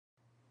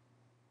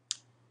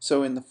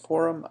So in the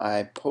forum,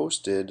 I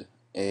posted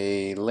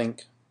a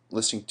link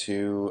listening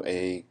to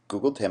a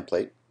Google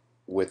template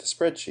with a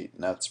spreadsheet.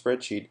 Now, the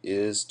spreadsheet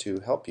is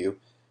to help you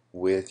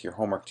with your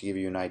homework, to give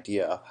you an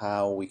idea of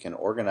how we can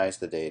organize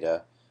the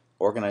data,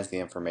 organize the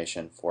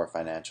information for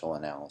financial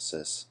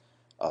analysis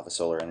of a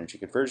solar energy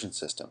conversion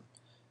system.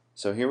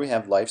 So here we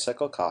have life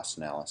cycle cost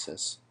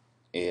analysis.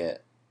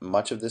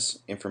 Much of this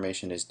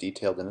information is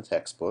detailed in the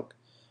textbook.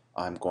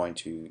 I'm going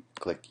to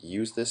click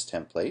Use this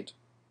template.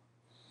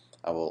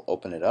 I will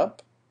open it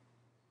up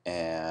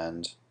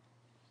and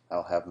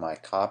I'll have my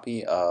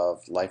copy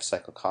of life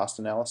cycle cost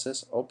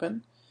analysis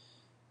open,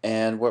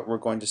 and what we're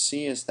going to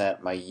see is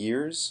that my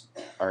years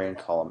are in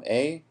column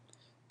A,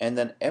 and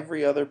then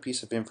every other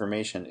piece of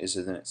information is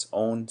in its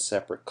own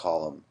separate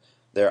column.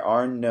 There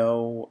are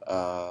no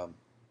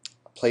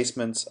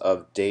placements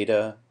of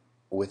data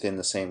within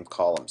the same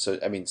column. So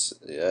I mean,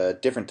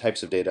 different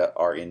types of data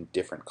are in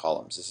different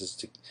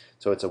columns.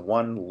 So it's a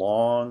one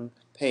long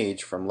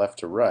page from left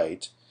to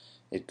right.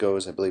 It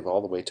goes, I believe, all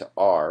the way to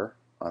R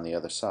on the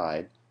other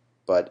side,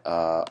 but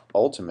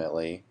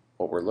ultimately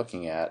what we're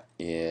looking at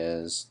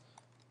is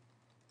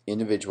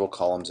individual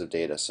columns of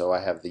data. So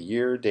I have the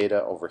year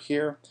data over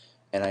here,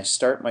 and I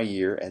start my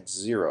year at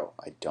 0.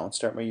 I don't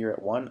start my year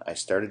at 1. I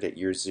started at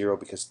year 0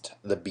 because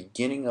the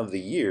beginning of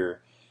the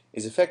year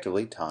is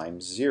effectively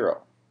time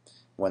 0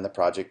 when the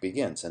project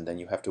begins, and then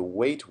you have to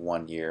wait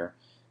 1 year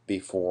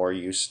before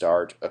you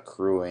start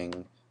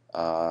accruing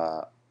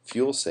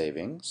fuel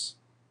savings,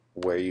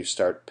 where you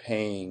start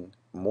paying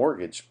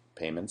mortgage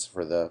payments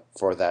for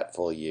that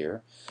full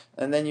year,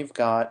 and then you've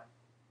got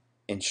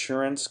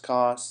insurance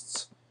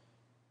costs,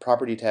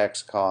 property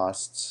tax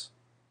costs,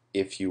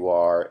 if you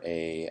are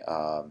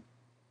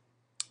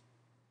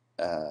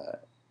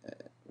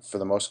for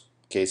the most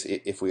case,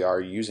 if we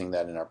are using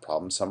that in our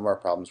problems. Some of our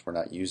problems we're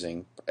not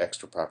using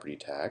extra property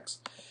tax.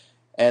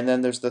 And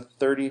then there's the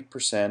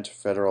 30%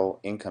 federal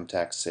income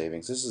tax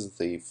savings. This is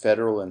the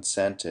federal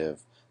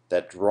incentive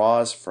that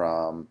draws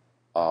from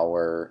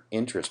our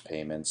interest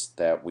payments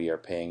that we are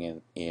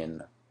paying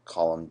in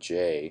column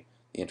J,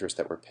 the interest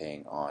that we're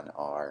paying on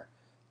our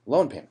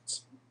loan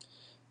payments.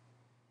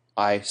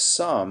 I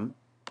sum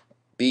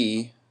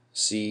B,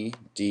 C,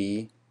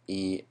 D,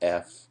 E,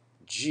 F,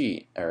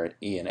 G, or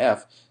E and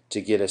F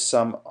to get a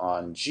sum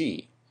on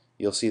G.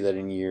 You'll see that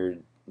in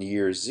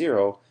year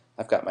 0,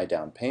 I've got my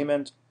down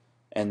payment,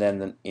 and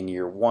then in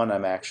year 1,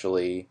 I'm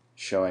actually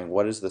showing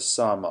what is the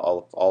sum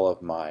of all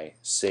of my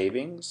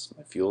savings,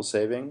 my fuel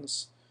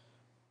savings,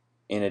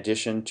 in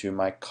addition to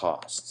my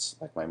costs,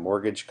 like my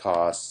mortgage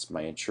costs,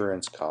 my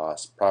insurance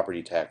costs,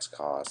 property tax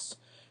costs,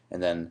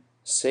 and then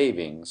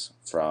savings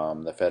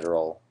from the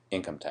federal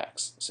income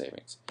tax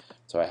savings.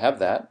 So I have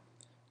that.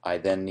 I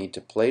then need to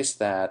place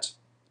that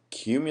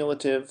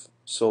cumulative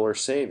solar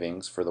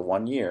savings for the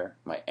 1 year,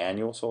 my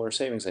annual solar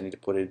savings, I need to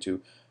put it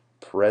into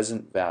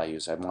present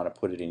values. I want to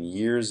put it in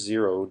year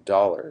 0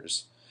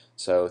 dollars.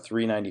 So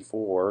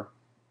 394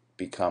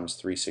 becomes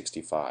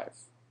 365.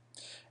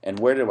 And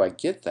where do I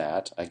get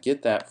that? I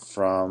get that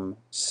from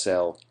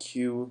cell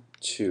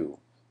Q2.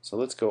 So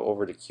let's go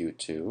over to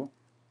Q2,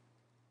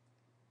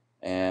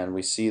 and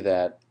we see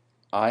that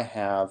I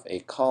have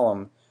a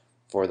column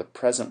for the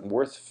present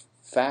worth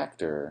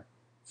factor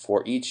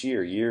for each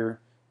year, year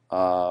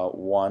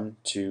 1,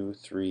 2,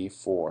 3,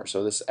 4.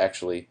 So this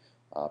actually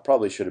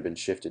probably should have been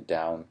shifted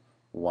down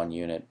 1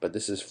 unit, but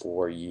this is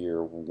for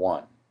year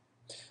 1.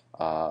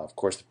 Of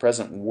course, the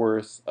present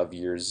worth of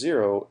year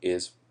 0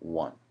 is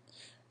 1.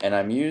 And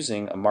I'm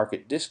using a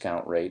market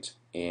discount rate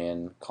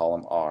in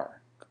column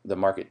R. The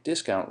market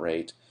discount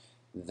rate,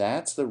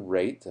 that's the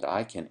rate that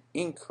I can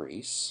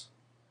increase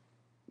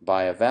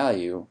by a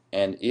value,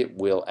 and it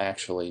will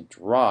actually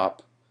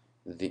drop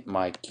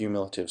my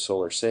cumulative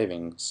solar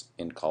savings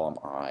in column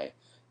I.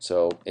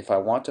 So if I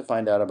want to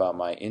find out about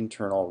my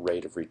internal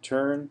rate of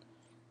return,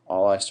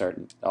 all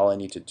I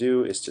need to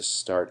do is to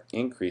start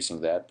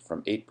increasing that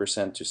from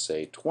 8% to,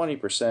 say,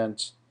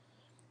 20%,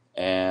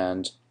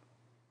 and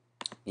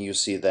you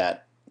see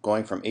that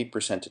going from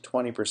 8% to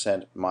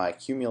 20%, my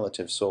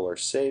cumulative solar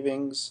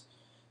savings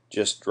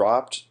just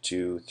dropped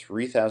to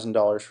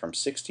 $3,000 from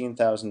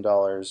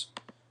 $16,000.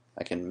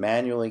 I can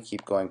manually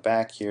keep going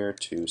back here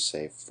to,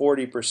 say,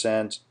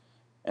 40%,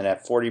 and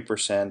at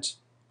 40%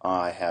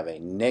 I have a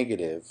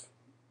negative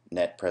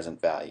net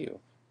present value.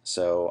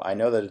 So I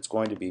know that it's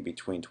going to be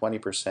between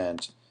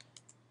 20%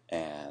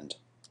 and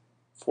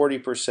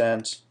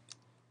 40%.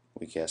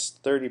 We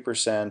guessed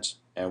 30%,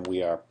 and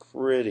we are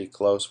pretty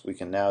close. We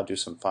can now do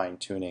some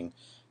fine-tuning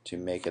to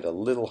make it a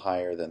little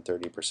higher than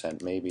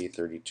 30%, maybe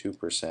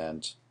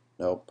 32%.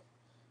 Nope.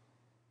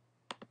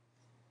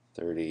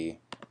 31%.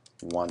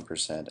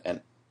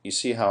 And you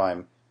see how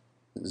I'm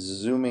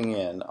zooming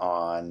in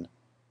on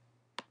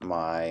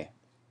my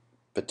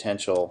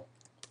potential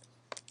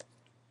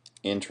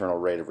internal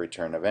rate of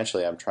return.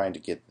 Eventually I'm trying to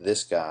get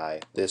this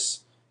guy,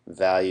 this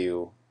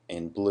value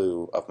in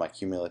blue of my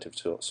cumulative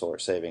solar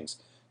savings,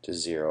 to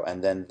 0,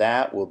 and then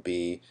that will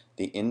be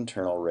the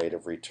internal rate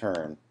of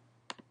return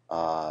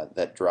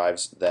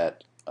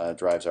that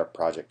drives our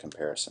project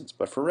comparisons.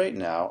 But for right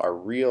now, our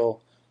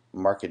real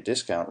market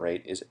discount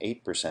rate is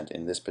 8%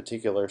 in this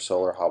particular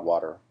solar hot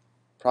water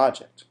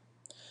project.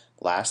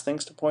 Last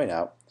things to point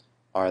out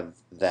are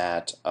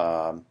that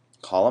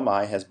column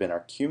I has been our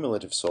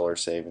cumulative solar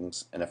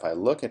savings, and if I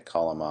look at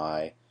column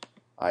I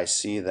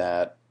see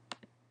that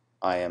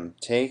I am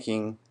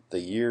taking the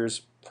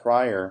years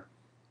prior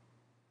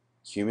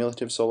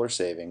cumulative solar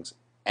savings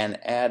and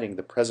adding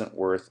the present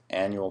worth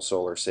annual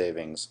solar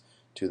savings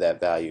to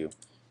that value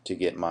to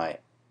get my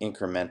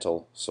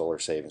incremental solar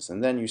savings.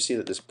 And then you see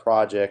that this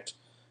project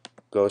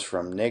goes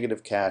from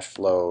negative cash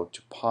flow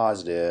to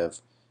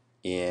positive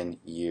in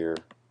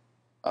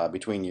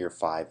between year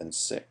 5 and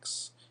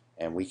 6,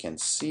 and we can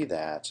see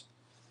that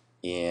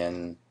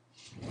in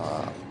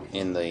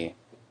the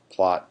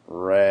plot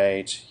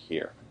right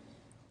here.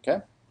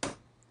 Okay.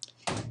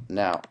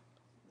 Now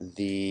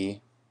the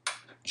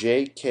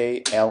J,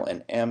 K, L,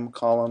 and M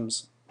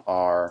columns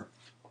are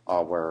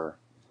our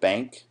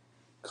bank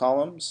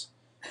columns.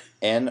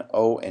 N,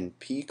 O, and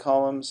P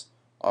columns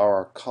are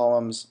our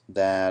columns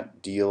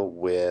that deal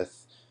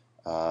with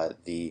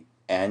the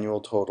annual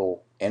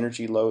total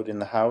energy load in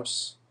the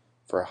house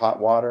for hot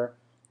water,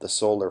 the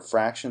solar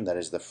fraction, that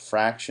is the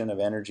fraction of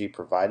energy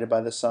provided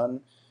by the sun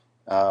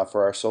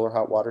for our solar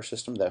hot water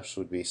system, that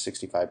would be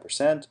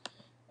 65%,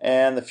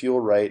 and the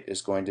fuel rate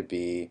is going to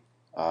be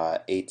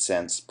 8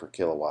 cents per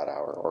kilowatt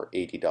hour, or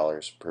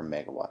 $80 per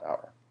megawatt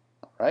hour.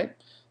 All right?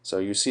 So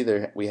you see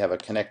there we have a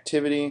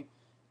connectivity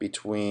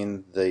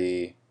between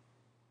the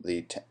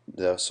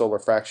solar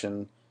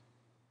fraction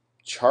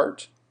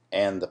chart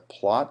and the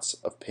plots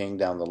of paying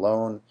down the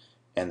loan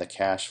and the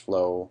cash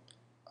flow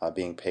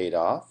being paid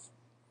off.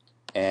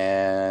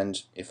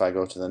 And if I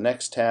go to the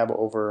next tab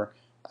over,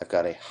 I've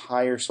got a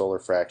higher solar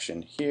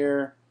fraction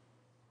here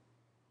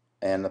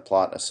and the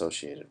plot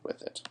associated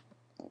with it.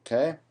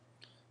 Okay,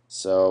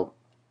 so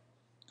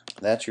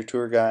that's your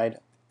tour guide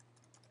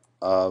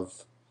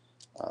of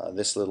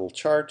this little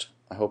chart.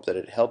 I hope that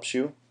it helps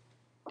you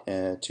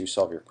to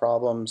solve your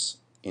problems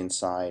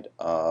inside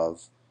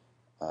of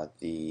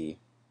the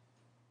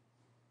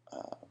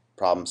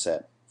problem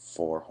set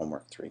for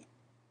homework 3.